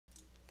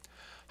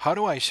How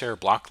do I share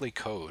Blockly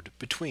code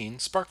between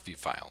SPARKvue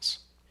files?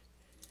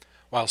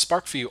 While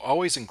SPARKvue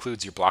always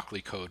includes your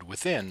Blockly code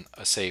within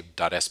a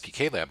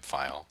saved.spklab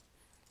file,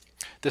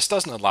 this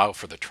doesn't allow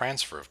for the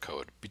transfer of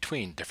code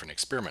between different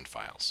experiment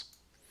files.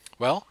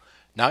 Well,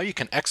 now you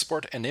can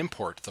export and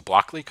import the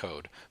Blockly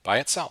code by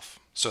itself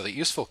so that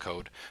useful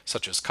code,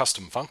 such as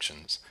custom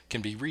functions,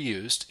 can be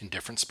reused in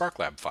different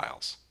SPARKlab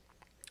files.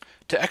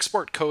 To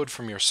export code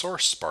from your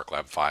source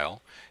SPARKlab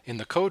file, in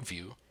the Code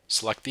view,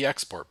 select the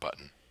Export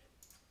button.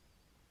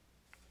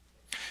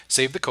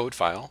 Save the code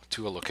file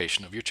to a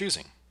location of your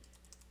choosing.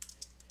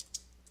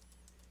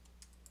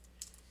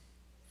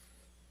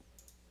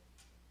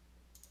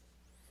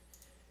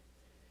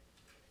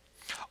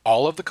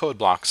 All of the code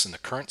blocks in the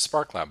current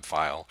SPARKlab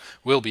file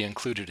will be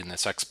included in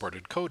this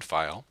exported code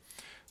file,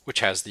 which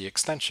has the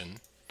extension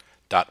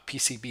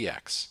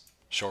 .pcbx,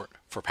 short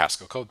for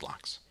PASCO code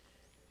blocks.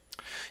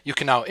 You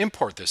can now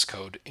import this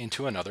code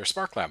into another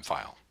SPARKlab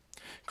file.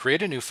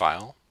 Create a new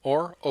file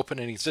or open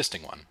an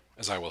existing one,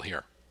 as I will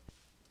here.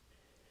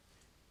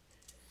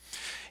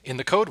 In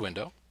the Code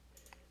window,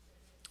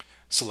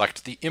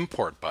 select the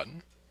Import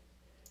button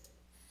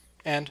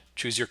and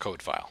choose your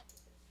code file.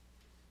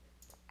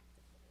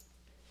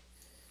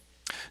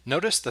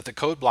 Notice that the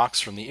code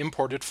blocks from the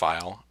imported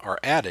file are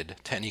added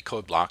to any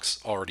code blocks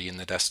already in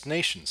the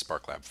destination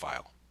SPARKlab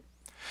file.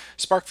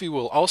 SPARKvue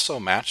will also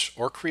match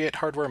or create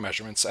hardware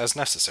measurements as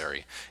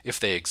necessary if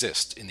they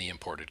exist in the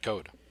imported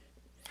code.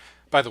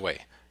 By the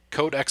way,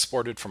 code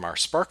exported from our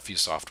SPARKvue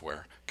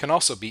software can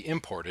also be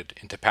imported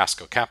into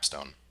PASCO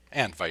Capstone,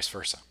 and vice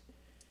versa.